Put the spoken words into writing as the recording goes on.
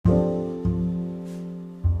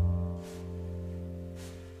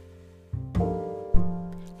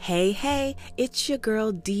Hey, it's your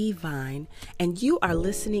girl Di-Vahyn, and you are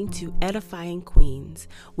listening to Edifying Queens,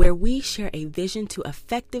 where we share a vision to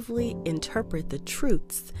effectively interpret the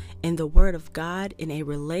truths in the Word of God in a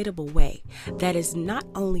relatable way that is not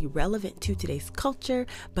only relevant to today's culture,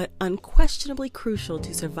 but unquestionably crucial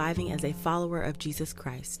to surviving as a follower of Jesus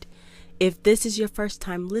Christ. If this is your first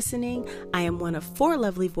time listening, I am one of 4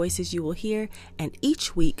 lovely voices you will hear, and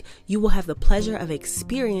each week you will have the pleasure of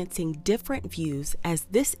experiencing different views as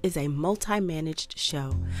this is a multi-managed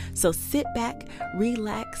show. So sit back,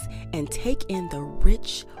 relax, and take in the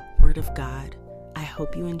rich Word of God. I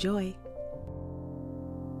hope you enjoy.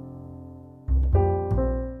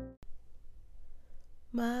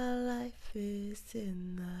 My life is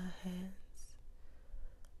in the hands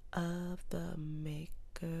of the Maker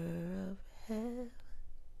of heaven.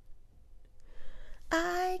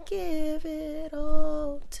 I give it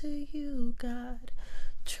all to you, God,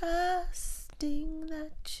 trusting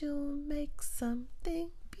that you'll make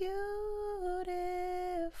something beautiful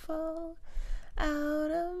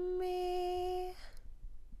out of me.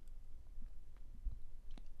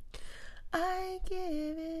 I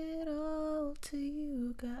give it all to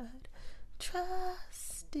you, God,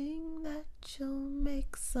 trusting that you'll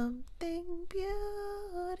make something beautiful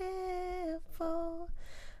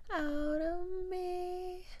out of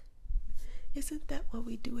me. Isn't that what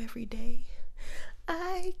we do every day?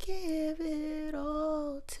 I give it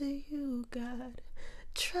all to you, God,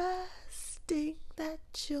 trusting that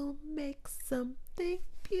you'll make something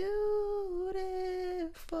beautiful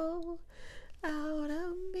out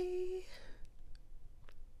of me.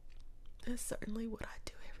 That's certainly what I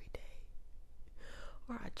do every day,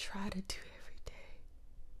 or I try to do every day.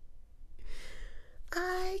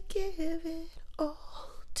 I give it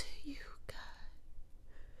all to you, God,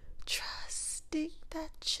 trusting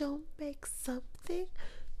that you'll make something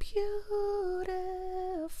beautiful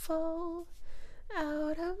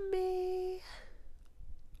out of me.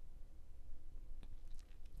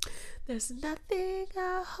 There's nothing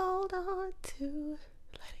I hold on to,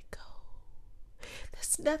 let it go.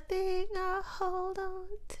 There's nothing I hold on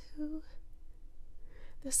to.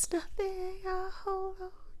 There's nothing I hold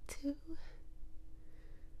on to.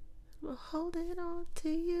 I'm holding on to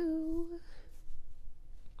you.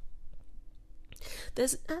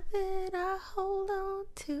 There's nothing I hold on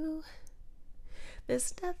to.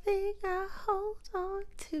 There's nothing I hold on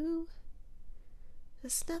to.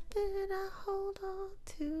 There's nothing I hold on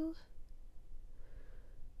to.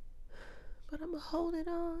 But I'm holding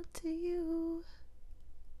on to you.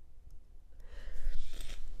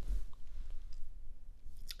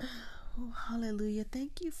 Oh, hallelujah.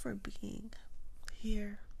 Thank you for being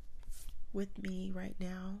here with me right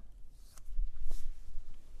now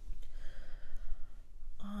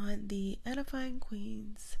on the Edifying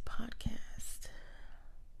Queens podcast.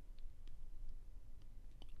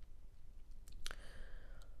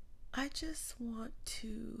 I just want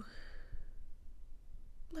to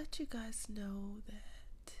let you guys know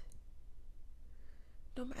that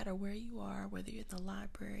no matter where you are, whether you're in the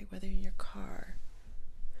library, whether you're in your car,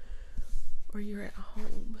 or you're at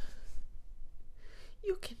home,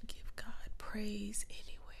 you can give God praise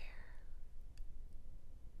anywhere.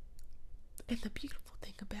 And the beautiful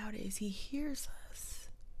thing about it is He hears us.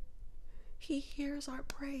 He hears our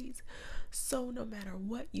praise. So no matter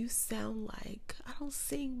what you sound like, I don't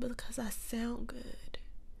sing because I sound good.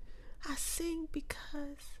 I sing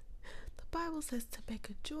because the Bible says to make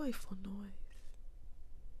a joyful noise.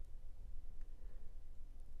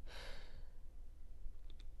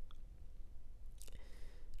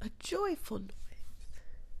 A joyful noise.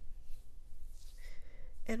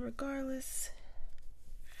 And regardless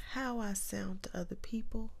how I sound to other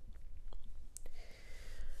people,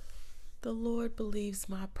 the Lord believes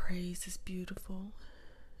my praise is beautiful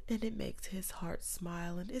and it makes His heart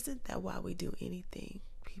smile. And isn't that why we do anything,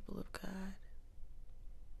 people of God?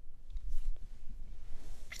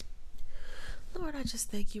 Lord, I just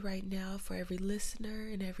thank you right now for every listener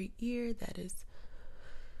and every ear that is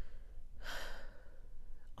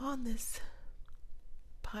on this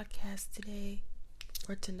podcast today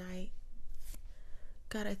or tonight.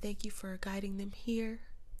 God, I thank you for guiding them here.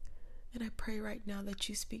 And I pray right now that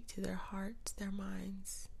you speak to their hearts, their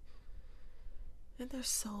minds, and their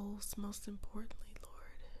souls, most importantly,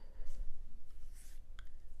 Lord.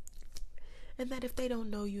 And that if they don't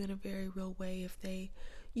know you in a very real way, if they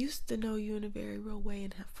used to know you in a very real way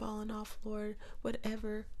and have fallen off, Lord,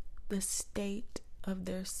 whatever the state of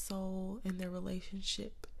their soul and their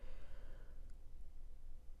relationship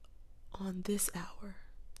on this hour,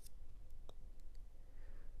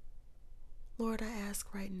 Lord, I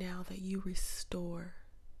ask right now that you restore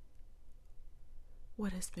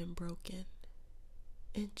what has been broken.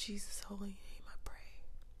 In Jesus' holy name I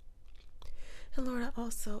pray. And Lord, I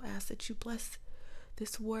also ask that you bless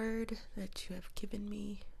this word that you have given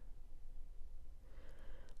me.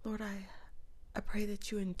 Lord, I pray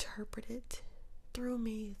that you interpret it through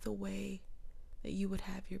me the way that you would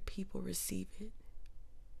have your people receive it.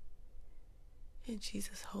 In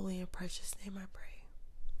Jesus' holy and precious name I pray.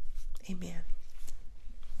 Amen.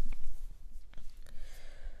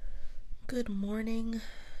 Good morning,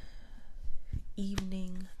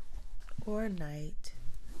 evening, or night,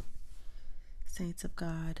 saints of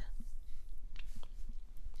God.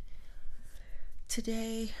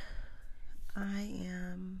 Today, I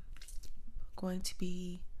am going to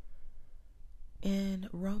be in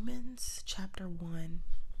Romans chapter 1,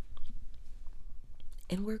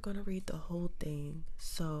 and we're going to read the whole thing.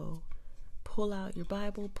 So pull out your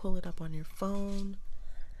Bible, pull it up on your phone,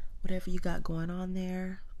 whatever you got going on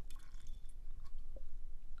there.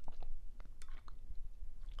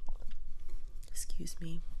 Excuse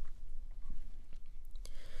me.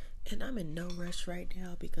 And I'm in no rush right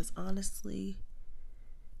now because honestly,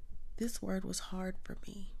 this word was hard for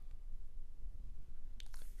me.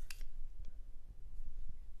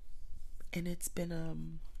 And it's been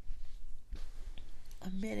a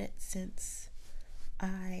minute since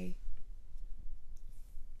I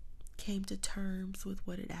came to terms with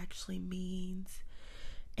what it actually means.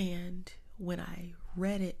 And when I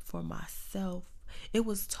read it for myself, it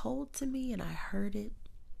was told to me and I heard it.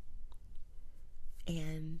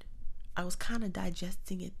 And I was kind of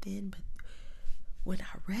digesting it then, but when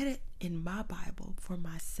I read it in my Bible for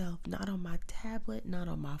myself, not on my tablet, not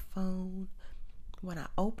on my phone, when I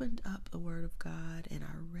opened up the Word of God and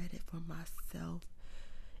I read it for myself,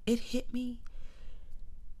 it hit me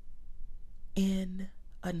in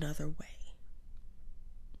another way.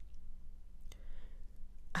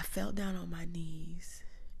 I fell down on my knees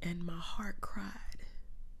and my heart cried.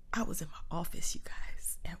 I was in my office, you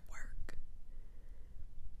guys, at work.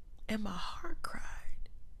 And my heart cried.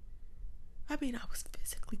 I mean, I was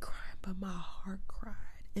physically crying, but my heart cried.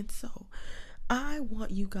 And so I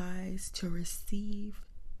want you guys to receive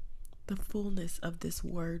the fullness of this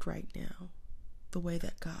word right now, the way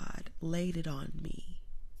that God laid it on me.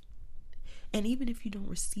 And even if you don't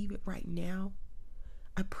receive it right now,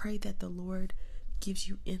 I pray that the Lord gives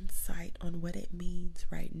you insight on what it means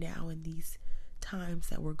right now in these times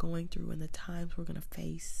that we're going through and the times we're going to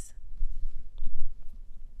face.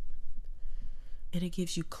 And it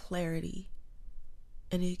gives you clarity,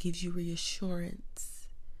 and it gives you reassurance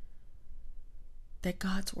that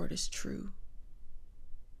God's word is true.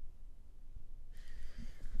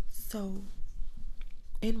 So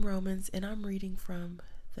in Romans, and I'm reading from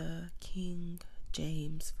the King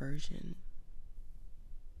James Version,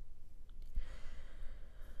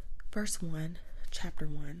 verse 1, chapter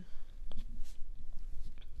 1.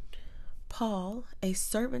 Paul, a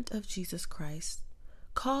servant of Jesus Christ,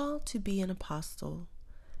 called to be an apostle,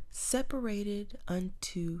 separated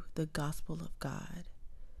unto the gospel of God,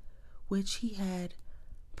 which he had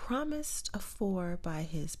promised afore by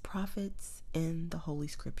his prophets in the Holy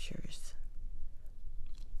Scriptures,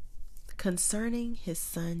 concerning his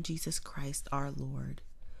Son Jesus Christ our Lord,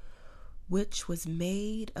 which was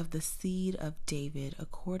made of the seed of David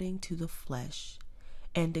according to the flesh,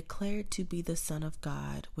 and declared to be the Son of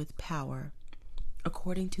God with power,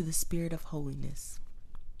 according to the Spirit of holiness,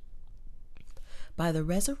 by the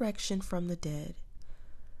resurrection from the dead,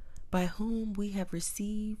 by whom we have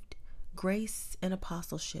received grace and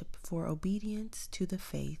apostleship for obedience to the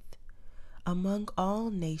faith among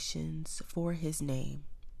all nations for his name,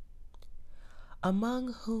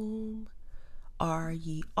 among whom are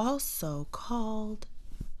ye also called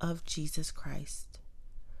of Jesus Christ,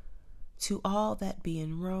 to all that be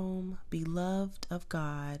in Rome, beloved of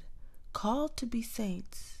God, called to be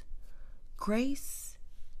saints, grace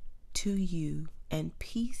to you and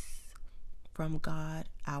peace from God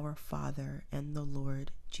our Father and the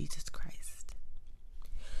Lord Jesus Christ.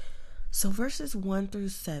 So verses 1 through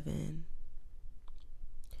 7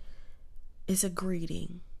 is a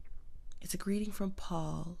greeting. It's a greeting from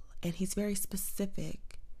Paul, and he's very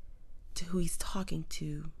specific to who he's talking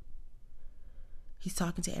to. He's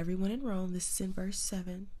talking to everyone in Rome. This is in verse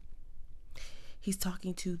 7. He's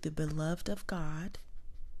talking to the beloved of God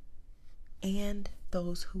and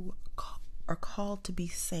those who are called to be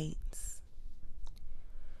saints.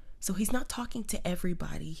 So he's not talking to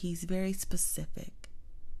everybody. He's very specific.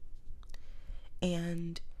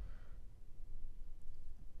 And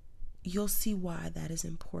you'll see why that is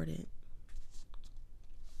important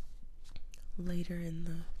later in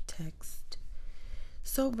the text.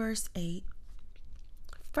 So verse 8,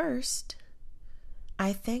 first,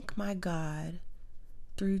 I thank my God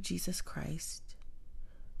through Jesus Christ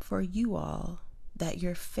for you all, that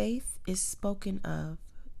your faith is spoken of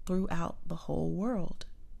throughout the whole world.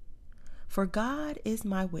 For God is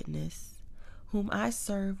my witness, whom I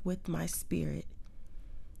serve with my spirit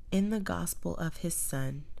in the gospel of his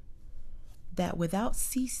Son, that without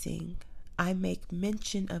ceasing I make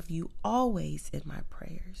mention of you always in my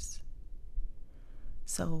prayers.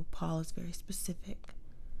 So Paul is very specific.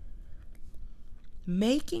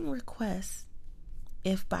 Making requests,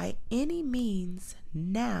 if by any means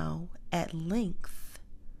now at length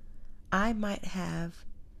I might have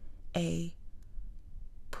a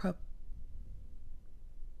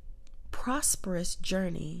prosperous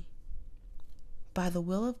journey by the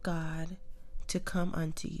will of God to come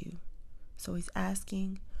unto you. So he's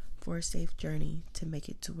asking for a safe journey to make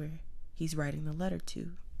it to where he's writing the letter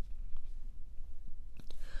to.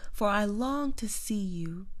 For I long to see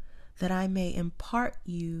you, that I may impart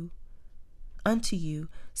unto you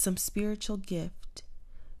some spiritual gift,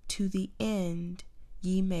 to the end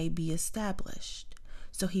ye may be established.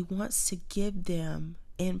 So he wants to give them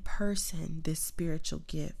in person this spiritual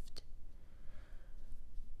gift,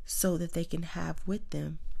 so that they can have with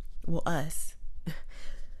them, us,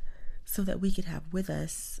 so that we can have with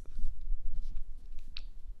us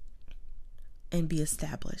and be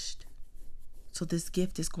established. So this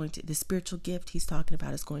spiritual gift he's talking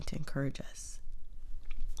about is going to encourage us.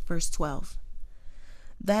 Verse 12.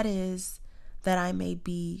 That is, that I may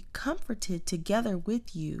be comforted together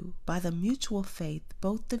with you by the mutual faith,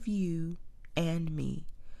 both of you and me.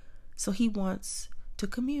 So he wants to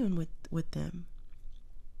commune with them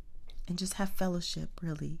and just have fellowship,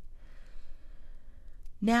 really.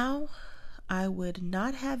 Now, I would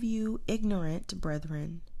not have you ignorant,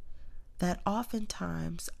 brethren, that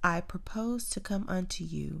oftentimes I proposed to come unto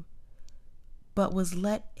you, but was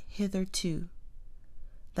let hitherto,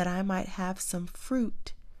 that I might have some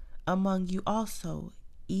fruit among you also,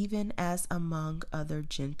 even as among other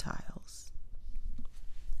Gentiles.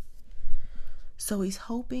 So he's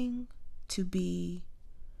hoping to be,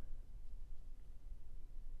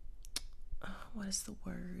 what is the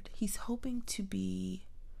word? He's hoping to be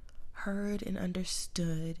heard and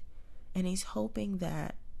understood, and he's hoping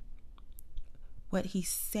that what he's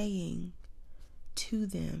saying to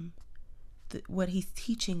them, what he's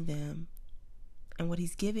teaching them, and what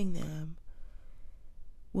he's giving them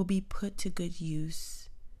will be put to good use,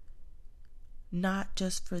 not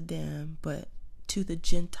just for them, but to the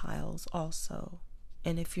Gentiles also.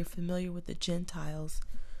 And if you're familiar with the Gentiles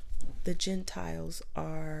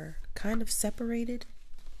are kind of separated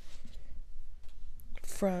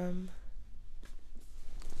from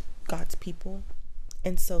God's people.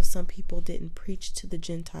 And so some people didn't preach to the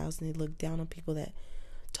Gentiles, and they looked down on people that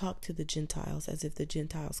talked to the Gentiles as if the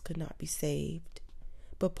Gentiles could not be saved.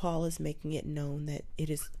 But Paul is making it known that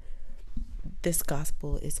this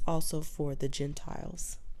gospel is also for the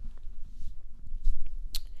Gentiles.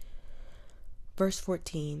 Verse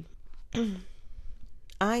 14.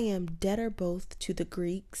 I am debtor both to the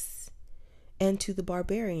Greeks and to the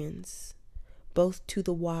barbarians, both to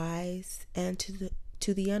the wise and to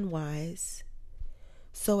the unwise.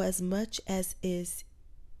 So as much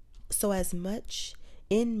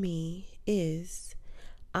in me is,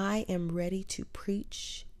 I am ready to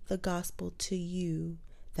preach the gospel to you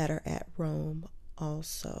that are at Rome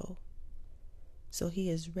also. So he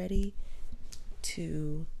is ready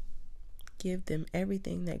to give them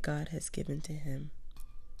everything that God has given to him,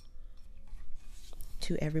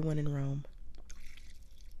 to everyone in Rome.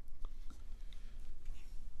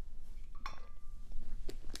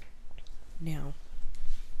 Now,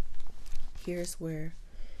 here's where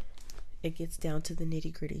it gets down to the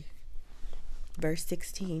nitty-gritty. Verse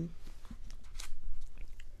 16.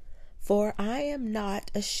 For I am not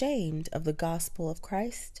ashamed of the gospel of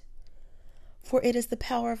Christ, for it is the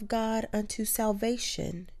power of God unto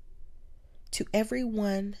salvation to every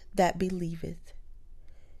one that believeth,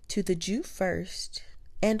 to the Jew first,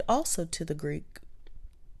 and also to the Greek.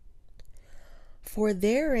 For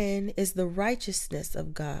therein is the righteousness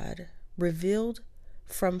of God revealed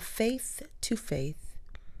from faith to faith,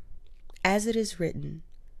 as it is written,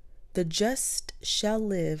 the just shall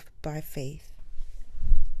live by faith.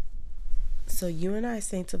 So you and I,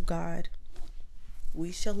 saints of God,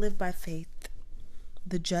 we shall live by faith.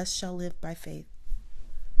 The just shall live by faith.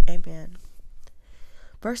 Amen.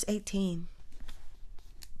 Verse 18.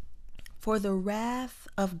 For the wrath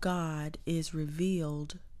of God is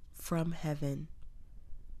revealed from heaven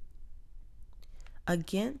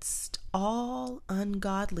against all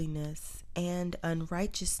ungodliness and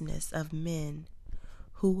unrighteousness of men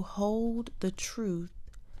who hold the truth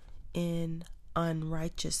in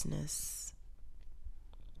unrighteousness.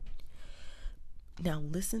 Now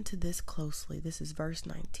listen to this closely. This is verse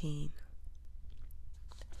 19.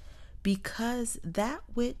 Because that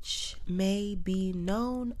which may be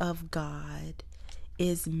known of God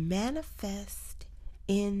is manifest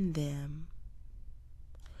in them,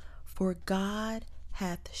 for God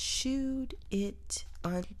hath shewed it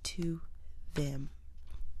unto them.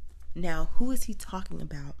 Now, who is he talking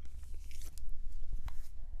about?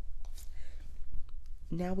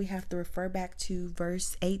 Now we have to refer back to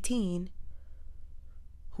verse 18.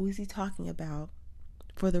 Who is he talking about?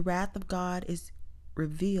 For the wrath of God is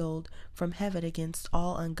revealed from heaven against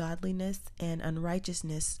all ungodliness and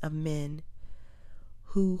unrighteousness of men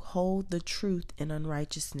who hold the truth in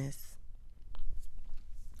unrighteousness.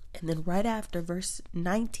 And then right after, verse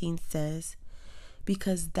 19 says,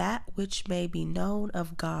 because that which may be known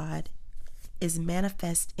of God is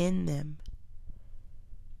manifest in them,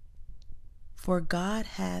 for God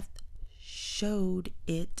hath showed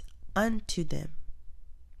it unto them.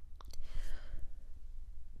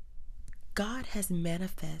 God has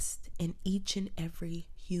manifest in each and every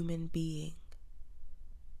human being.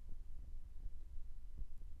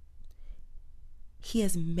 He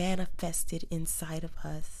has manifested inside of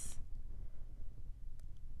us.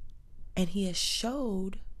 And he has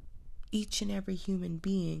showed each and every human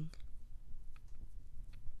being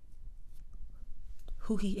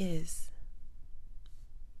who he is.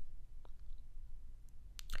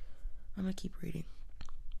 I'm going to keep reading.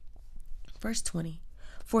 Verse 20.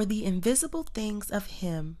 For the invisible things of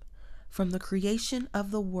him from the creation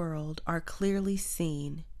of the world are clearly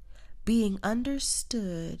seen, being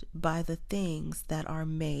understood by the things that are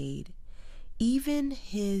made, even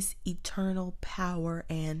his eternal power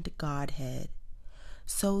and Godhead,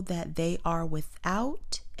 so that they are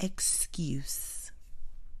without excuse.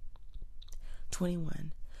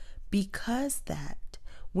 21. Because that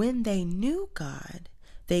when they knew God,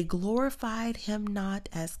 they glorified him not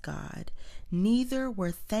as God, neither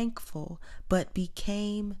were thankful, but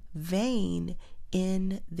became vain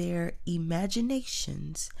in their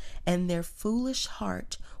imaginations, and their foolish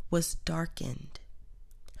heart was darkened.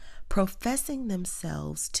 Professing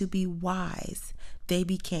themselves to be wise, they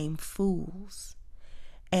became fools,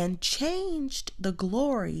 and changed the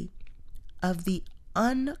glory of the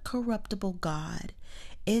uncorruptible God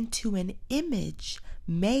into an image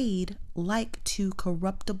made like to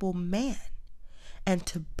corruptible man, and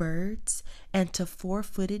to birds, and to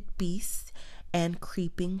four-footed beasts, and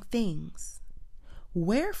creeping things.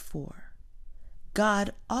 Wherefore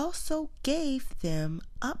God also gave them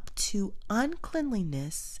up to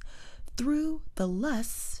uncleanliness through the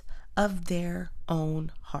lusts of their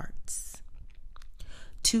own hearts,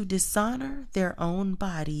 to dishonor their own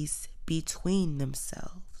bodies between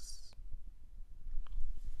themselves.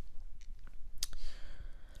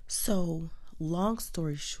 So, long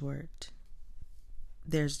story short,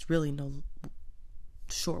 there's really no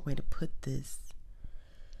short way to put this.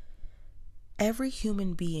 Every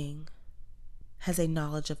human being has a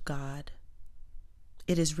knowledge of God.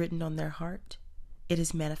 It is written on their heart. It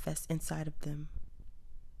is manifest inside of them.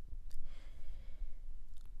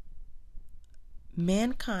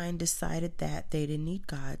 Mankind decided that they didn't need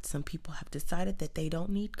God. Some people have decided that they don't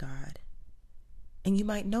need God. And you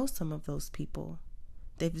might know some of those people.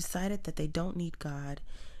 They've decided that they don't need God,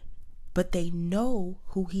 but they know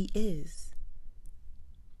who he is.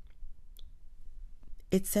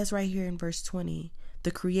 It says right here in verse 20,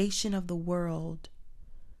 the creation of the world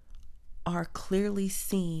are clearly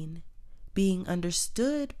seen, being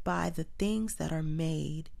understood by the things that are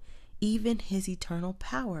made, even his eternal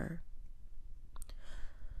power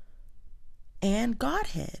and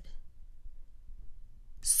Godhead.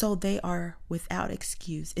 So they are without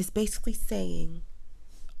excuse. It's basically saying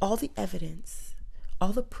all the evidence,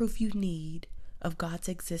 all the proof you need of God's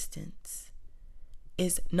existence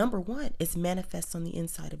is, number one, is manifest on the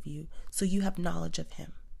inside of you, so you have knowledge of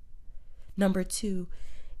him. Number two,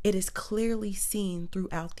 it is clearly seen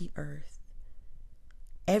throughout the earth.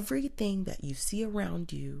 Everything that you see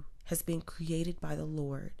around you has been created by the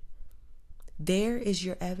Lord. There is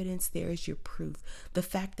your evidence, there is your proof. The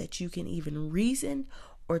fact that you can even reason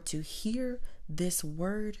or to hear this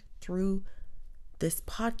word through this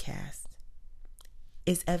podcast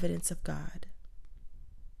is evidence of God.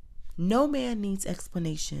 No man needs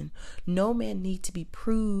explanation. No man needs to be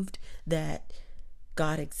proved that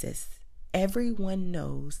God exists. Everyone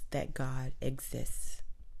knows that God exists.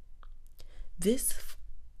 This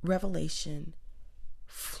revelation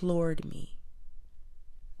floored me.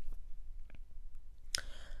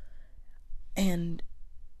 And,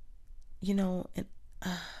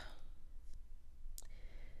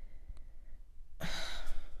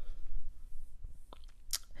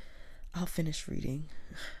 I'll finish reading.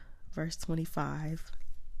 Verse 25.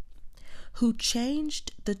 Who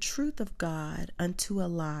changed the truth of God unto a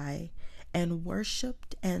lie, and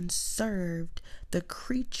worshipped and served the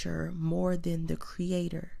creature more than the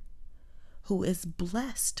Creator, who is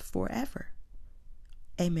blessed forever.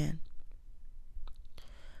 Amen.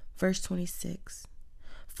 Verse 26.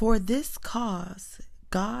 For this cause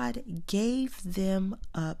God gave them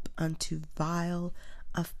up unto vile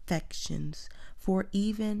affections, for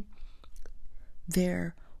even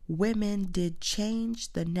their women did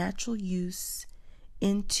change the natural use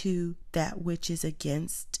into that which is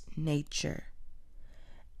against nature.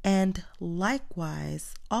 And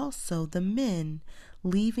likewise also the men,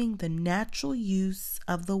 leaving the natural use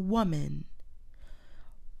of the woman,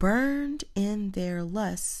 burned in their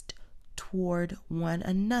lust toward one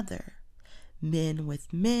another, men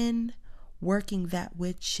with men, working that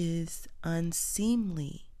which is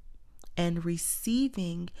unseemly, and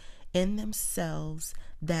receiving in themselves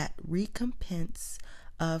that recompense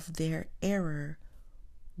of their error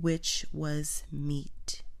which was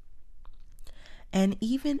meet. And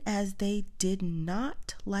even as they did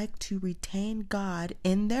not like to retain God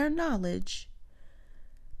in their knowledge,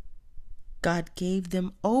 God gave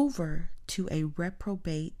them over to a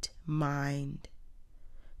reprobate mind,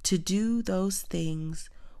 to do those things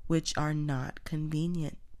which are not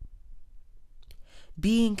convenient,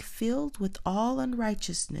 being filled with all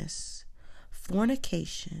unrighteousness,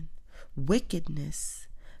 fornication, wickedness,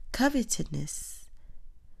 covetousness,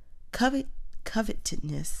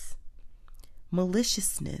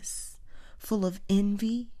 maliciousness, full of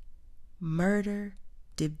envy, murder,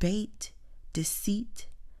 debate, deceit,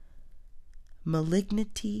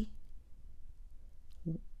 malignity,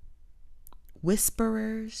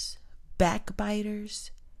 whisperers,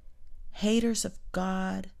 backbiters, haters of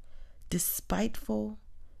God, despiteful,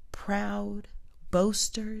 proud,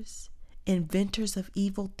 boasters, inventors of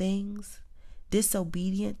evil things,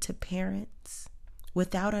 disobedient to parents,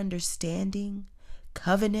 without understanding,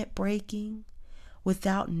 covenant breaking,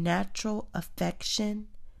 without natural affection,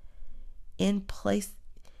 implacable,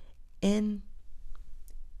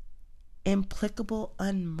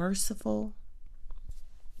 unmerciful,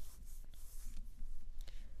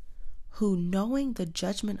 who, knowing the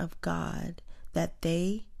judgment of God, that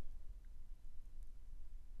they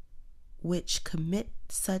which commit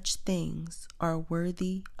such things are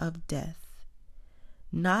worthy of death,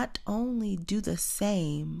 not only do the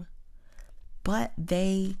same, but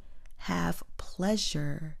they have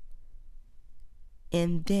pleasure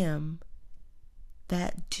in them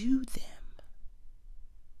that do them.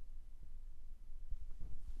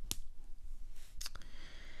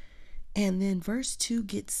 And then verse 2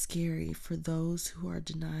 gets scary for those who are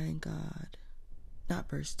denying God. Not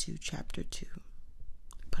verse 2, chapter 2.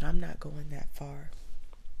 But I'm not going that far.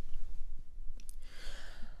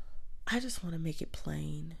 I just want to make it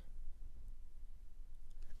plain.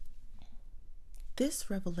 This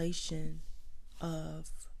revelation of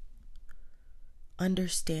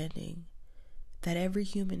understanding that every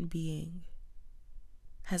human being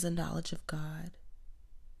has a knowledge of God,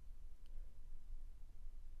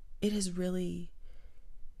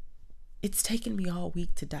 it's taken me all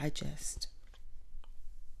week to digest.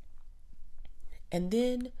 And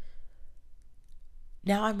then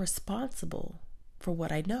now I'm responsible for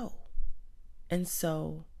what I know. And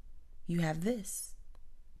so you have this.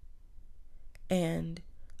 And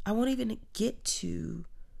I won't even get to,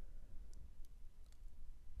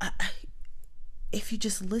 if you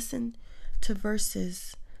just listen to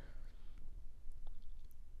verses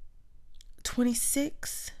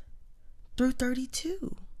 26 through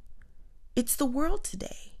 32. It's the world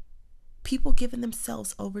today. People giving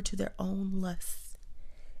themselves over to their own lusts.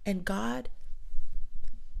 And God,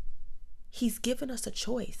 He's given us a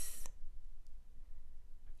choice.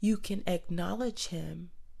 You can acknowledge Him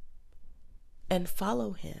and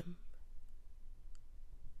follow Him.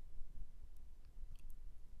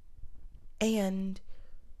 And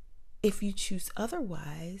if you choose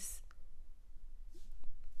otherwise,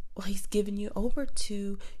 well, He's given you over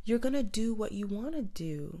to, you're going to do what you want to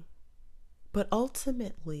do. But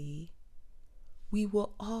ultimately, we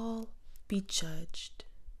will all be judged.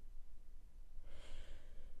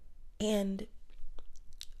 And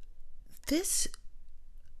this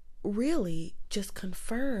really just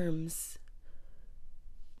confirms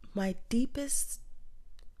my deepest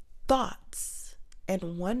thoughts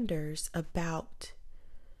and wonders about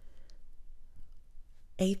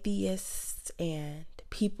atheists and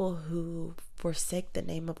people who forsake the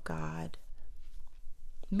name of God.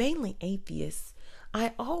 Mainly atheists.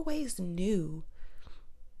 I always knew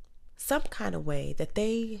some kind of way that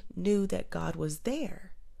they knew that God was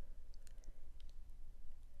there.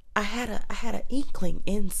 I had an inkling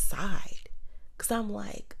inside, because I'm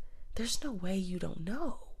like, there's no way you don't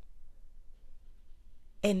know.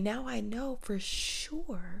 And now I know for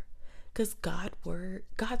sure, because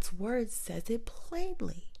God's word says it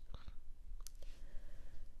plainly.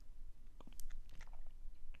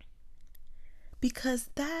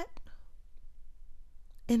 Because that,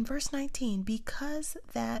 in verse 19, because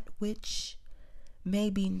that which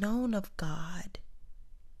may be known of God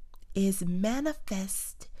is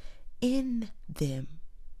manifest in them,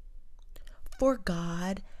 for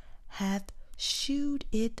God hath shewed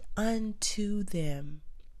it unto them.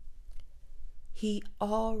 He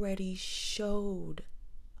already showed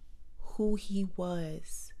who he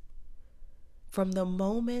was from the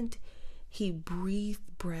moment he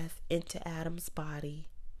breathed breath into Adam's body,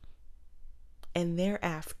 and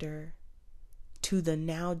thereafter to the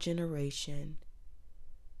now generation.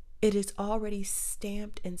 It is already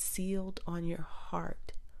stamped and sealed on your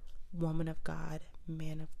heart, woman of God,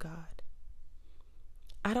 man of God.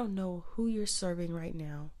 I don't know who you're serving right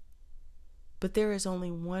now, but there is only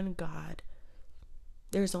one God.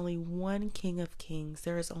 There is only one King of Kings.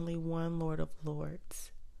 There is only one Lord of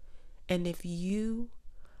Lords. And if you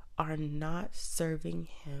are not serving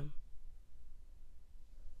him,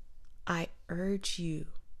 I urge you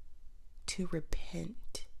to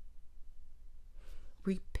repent.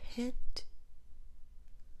 Repent.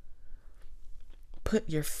 Put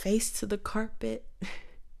your face to the carpet,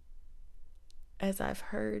 as I've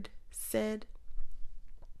heard said,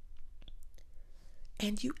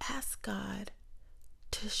 and you ask God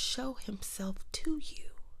to show himself to you.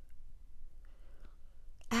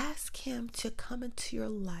 Ask him to come into your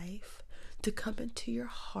life, to come into your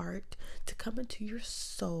heart, to come into your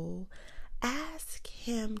soul. Ask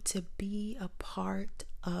him to be a part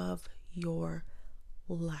of your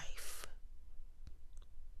life.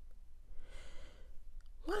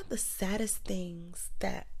 One of the saddest things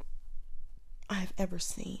that I've ever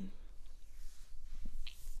seen,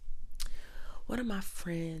 one of my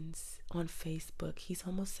friends on Facebook, he's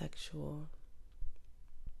homosexual,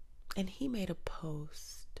 and he made a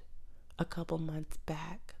post a couple months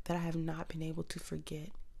back that I have not been able to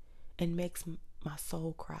forget and makes my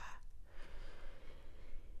soul cry.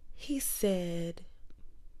 He said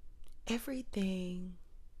everything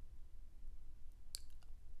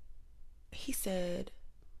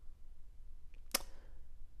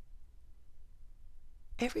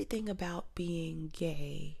about being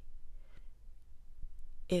gay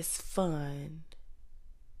is fun,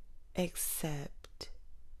 except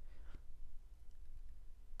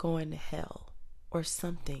going to hell, or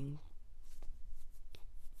something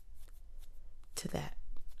to that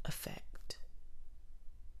effect.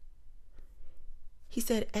 He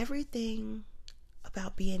said everything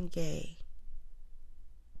about being gay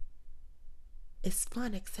is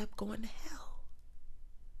fun except going to hell.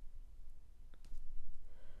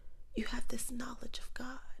 You have this knowledge of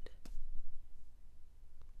God,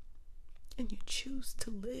 and you choose to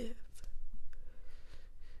live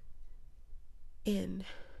in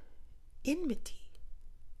enmity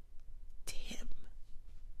to him,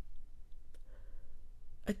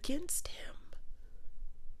 against him.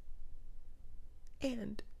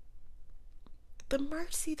 And the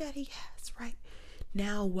mercy that he has right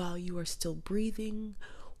now, while you are still breathing,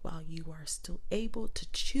 while you are still able to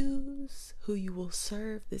choose who you will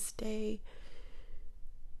serve this day,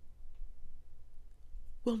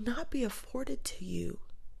 will not be afforded to you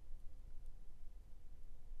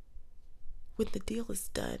when the deal is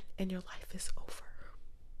done and your life is over.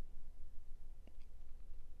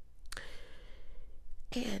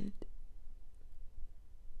 And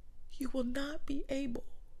you will not be able,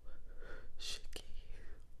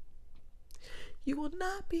 you will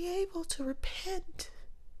not be able to repent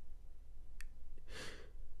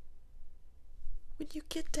when you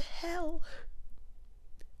get to hell.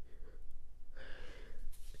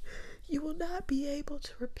 You will not be able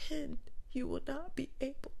to repent. You will not be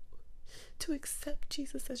able to accept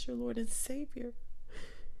Jesus as your Lord and Savior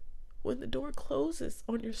when the door closes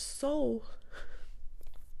on your soul.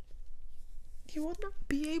 You will not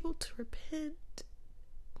be able to repent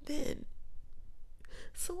then.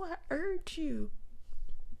 So I urge you,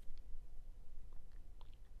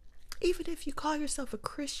 even if you call yourself a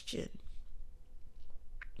Christian,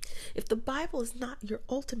 if the Bible is not your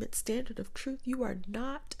ultimate standard of truth, you are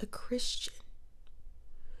not a Christian.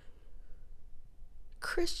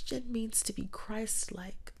 Christian means to be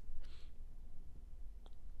Christ-like.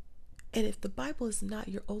 And if the Bible is not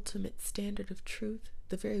your ultimate standard of truth,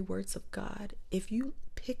 the very words of God, if you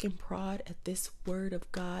pick and prod at this word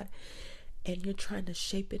of God and you're trying to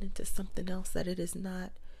shape it into something else that it is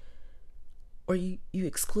not, or you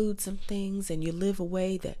exclude some things and you live a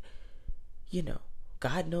way that,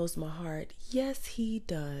 God knows my heart. Yes, he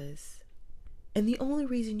does. And the only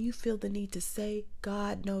reason you feel the need to say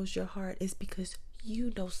God knows your heart is because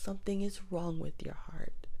you know something is wrong with your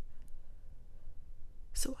heart.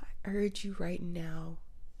 So I urge you right now,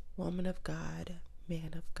 woman of God,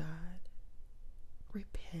 man of God,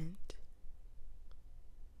 repent.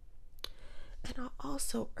 And I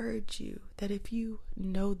also urge you that if you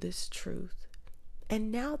know this truth, and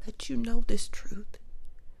now that you know this truth,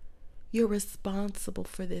 you're responsible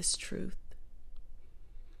for this truth.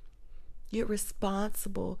 You're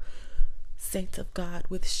responsible, saints of God,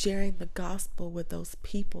 with sharing the gospel with those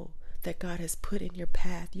people that God has put in your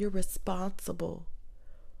path. You're responsible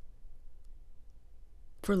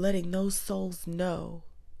for letting those souls know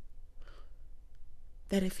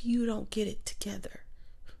that if you don't get it together,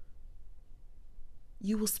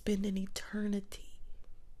 you will spend an eternity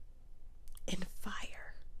in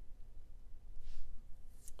fire.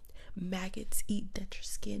 Maggots eat at your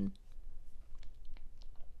skin.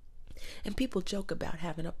 And people joke about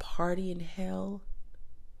having a party in hell.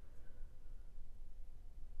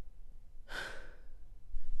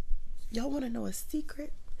 Y'all want to know a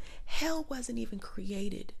secret? Hell wasn't even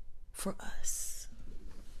created for us.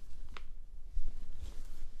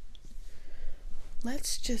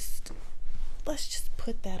 Let's just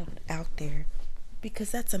put that out there,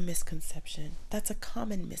 because that's a misconception. That's a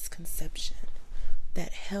common misconception,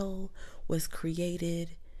 that hell was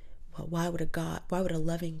created. Well, why would a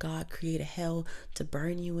loving God create a hell to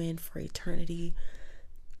burn you in for eternity?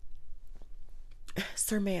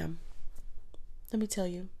 Sir, ma'am, let me tell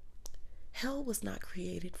you, hell was not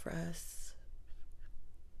created for us.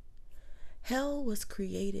 Hell was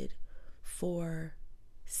created for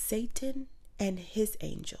Satan and his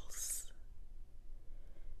angels.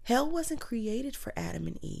 Hell wasn't created for Adam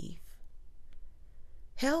and Eve.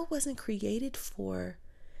 Hell wasn't created for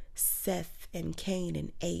Seth and Cain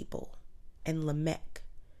and Abel and Lamech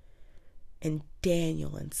and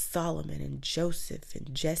Daniel and Solomon and Joseph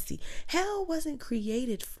and Jesse. Hell wasn't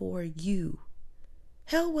created for you.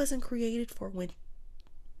 Hell wasn't created for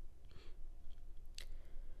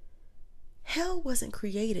Hell wasn't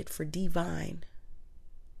created for Di-Vahyn.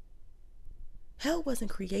 Hell wasn't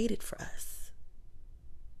created for us.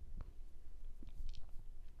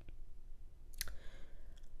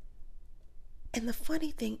 And the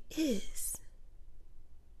funny thing is,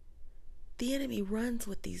 the enemy runs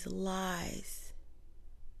with these lies,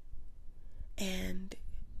 and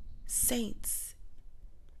saints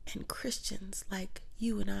and Christians like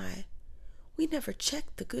you and I, we never check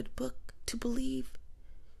the good book to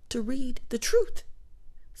read the truth.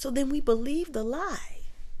 So then we believe the lie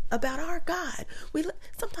about our God.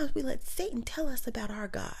 Sometimes we let Satan tell us about our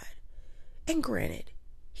God. And granted,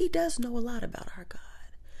 he does know a lot about our God,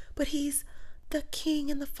 but he's the king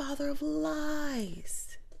and the father of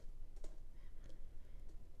lies.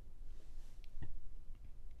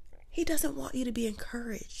 He doesn't want you to be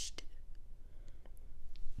encouraged.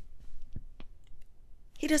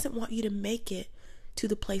 He doesn't want you to make it to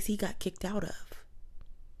the place he got kicked out of.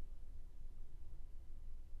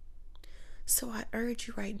 So I urge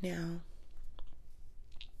you right now,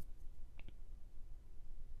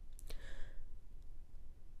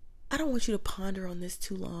 I don't want you to ponder on this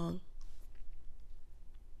too long.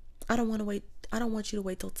 I don't want you to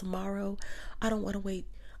wait till tomorrow. I don't want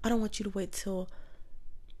you to wait till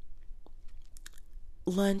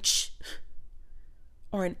lunch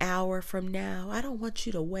or an hour from now. I don't want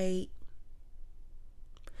you to wait.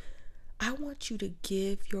 I want you to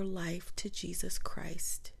give your life to Jesus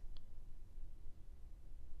Christ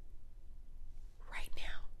right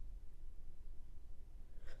now.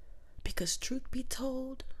 Because truth be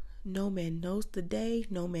told, no man knows the day,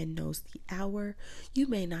 no man knows the hour. You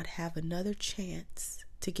may not have another chance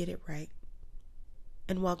to get it right.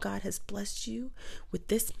 And while God has blessed you with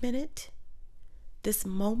this minute, this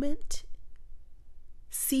moment,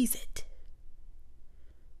 seize it.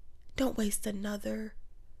 Don't waste another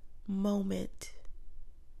moment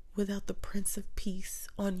without the Prince of Peace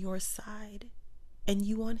on your side and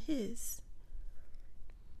you on his.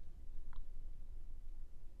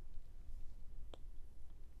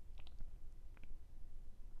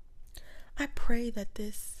 I pray that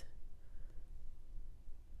this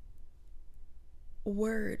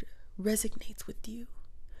word resonates with you.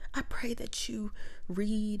 I pray that you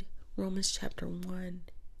read Romans chapter 1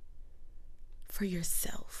 for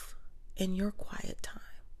yourself in your quiet time.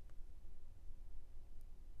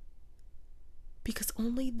 Because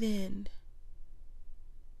only then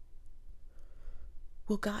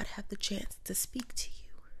will God have the chance to speak to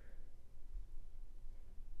you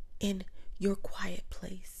in your quiet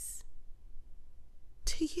place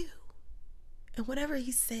to you. And whatever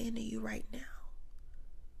he's saying to you right now,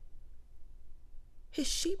 his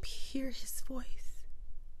sheep hear his voice.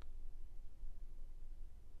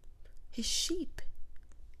 His sheep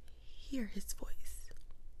hear his voice.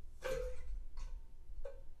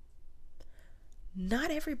 Not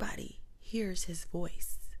everybody hears his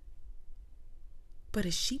voice, but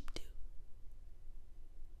his sheep do.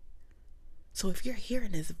 So if you're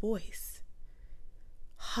hearing his voice,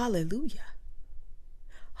 hallelujah.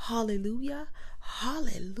 Hallelujah.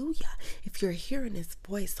 Hallelujah. If you're hearing his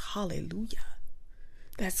voice, hallelujah.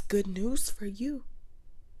 That's good news for you.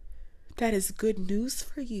 That is good news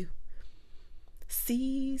for you.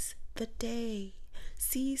 Seize the day.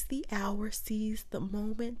 Seize the hour. Seize the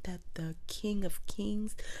moment that the King of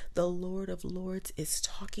Kings, the Lord of Lords is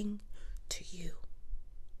talking to you.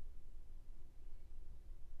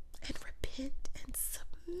 And repent and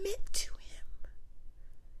submit to him.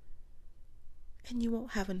 And you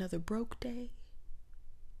won't have another broke day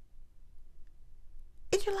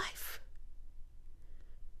in your life.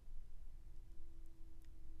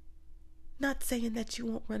 Not saying that you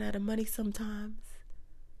won't run out of money sometimes.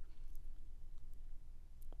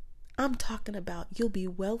 I'm talking about you'll be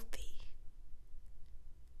wealthy.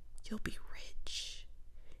 You'll be rich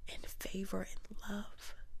in favor and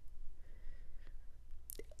love.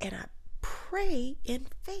 And I pray in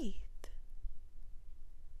faith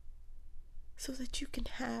so that you can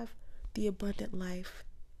have the abundant life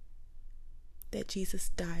that Jesus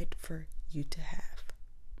died for you to have.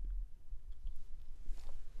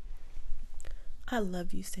 I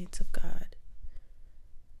love you, saints of God,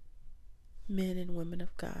 men and women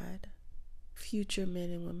of God, future men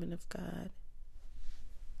and women of God.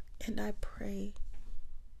 And I pray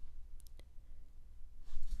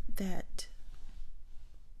that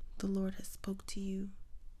the Lord has spoke to you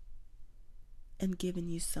and given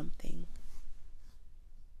you something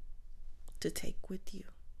to take with you.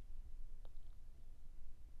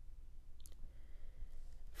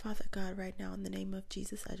 Father God, right now in the name of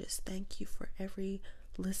Jesus, I just thank you for every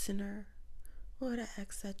listener. Lord, I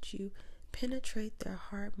ask that you penetrate their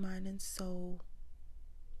heart, mind, and soul,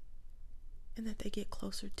 and that they get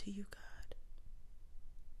closer to you, God.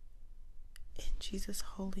 In Jesus'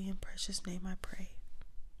 holy and precious name I pray.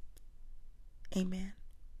 Amen.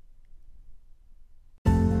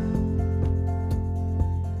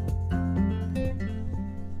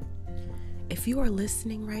 If you are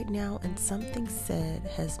listening right now and something said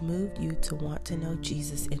has moved you to want to know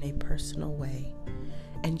Jesus in a personal way,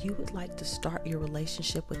 and you would like to start your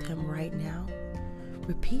relationship with him right now,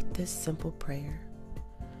 repeat this simple prayer.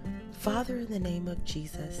 Father, in the name of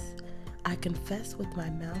Jesus, I confess with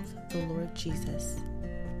my mouth the Lord Jesus,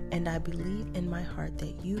 and I believe in my heart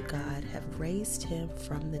that you, God, have raised him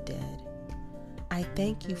from the dead. I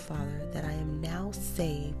thank you, Father, that I am now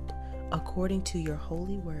saved according to your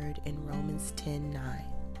holy word in Romans 10:9.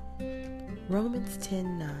 Romans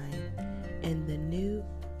 10:9 in the New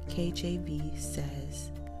KJV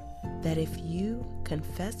says that if you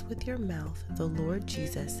confess with your mouth the Lord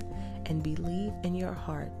Jesus and believe in your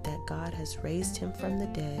heart that God has raised him from the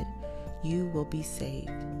dead, you will be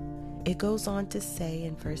saved. It goes on to say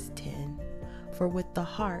in verse 10, for with the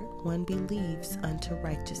heart one believes unto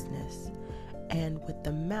righteousness, and with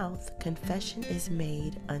the mouth confession is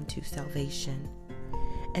made unto salvation.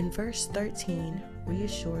 And verse 13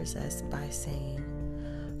 reassures us by saying,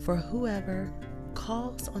 for whoever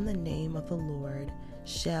calls on the name of the Lord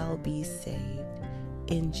shall be saved.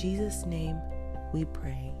 In Jesus' name we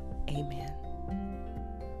pray. Amen.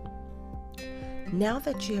 Now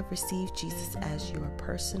that you have received Jesus as your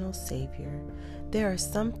personal Savior, there are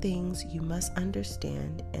some things you must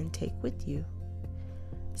understand and take with you.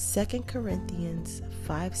 2 Corinthians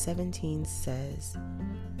 5:17 says,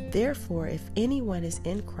 therefore, if anyone is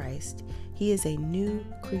in Christ, he is a new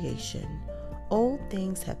creation. Old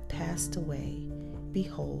things have passed away.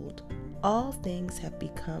 Behold, all things have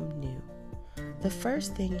become new. The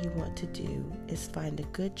first thing you want to do is find a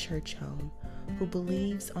good church home who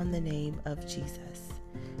believes on the name of Jesus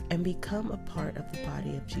and become a part of the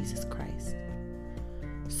body of Jesus Christ,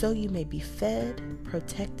 so you may be fed,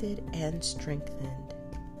 protected, and strengthened.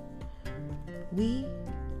 We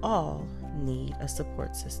all need a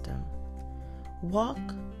support system. Walk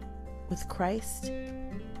with Christ.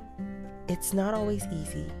 It's not always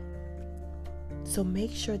easy, so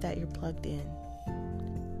make sure that you're plugged in.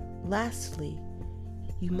 Lastly,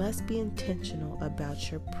 you must be intentional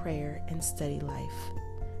about your prayer and study life.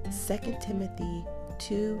 2 Timothy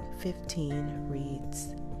 2:15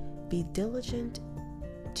 reads, be diligent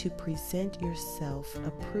to present yourself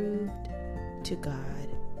approved to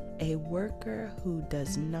God, a worker who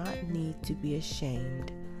does not need to be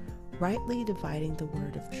ashamed, rightly dividing the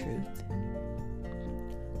word of truth.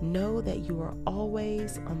 Know that you are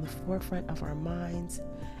always on the forefront of our minds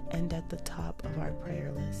and at the top of our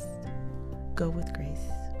prayer list. Go with grace.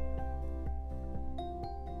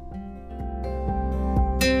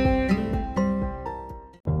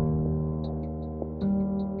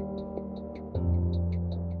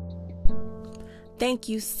 Thank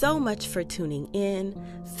you so much for tuning in.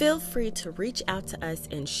 Feel free to reach out to us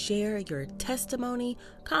and share your testimony,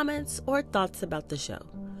 comments, or thoughts about the show.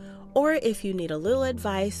 Or if you need a little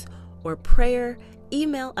advice or prayer,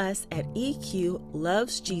 email us at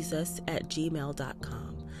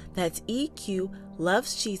eqlovesjesus@gmail.com. That's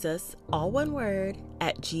eqlovesjesus, all one word,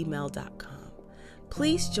 @gmail.com.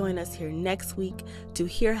 Please join us here next week to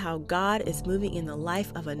hear how God is moving in the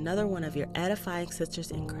life of another one of your edifying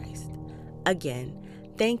sisters in Christ. Again,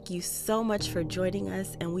 thank you so much for joining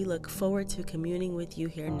us, and we look forward to communing with you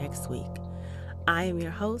here next week. I am your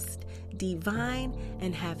host, Di-Vahyn,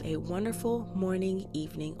 and have a wonderful morning,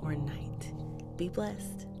 evening, or night. Be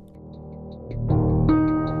blessed.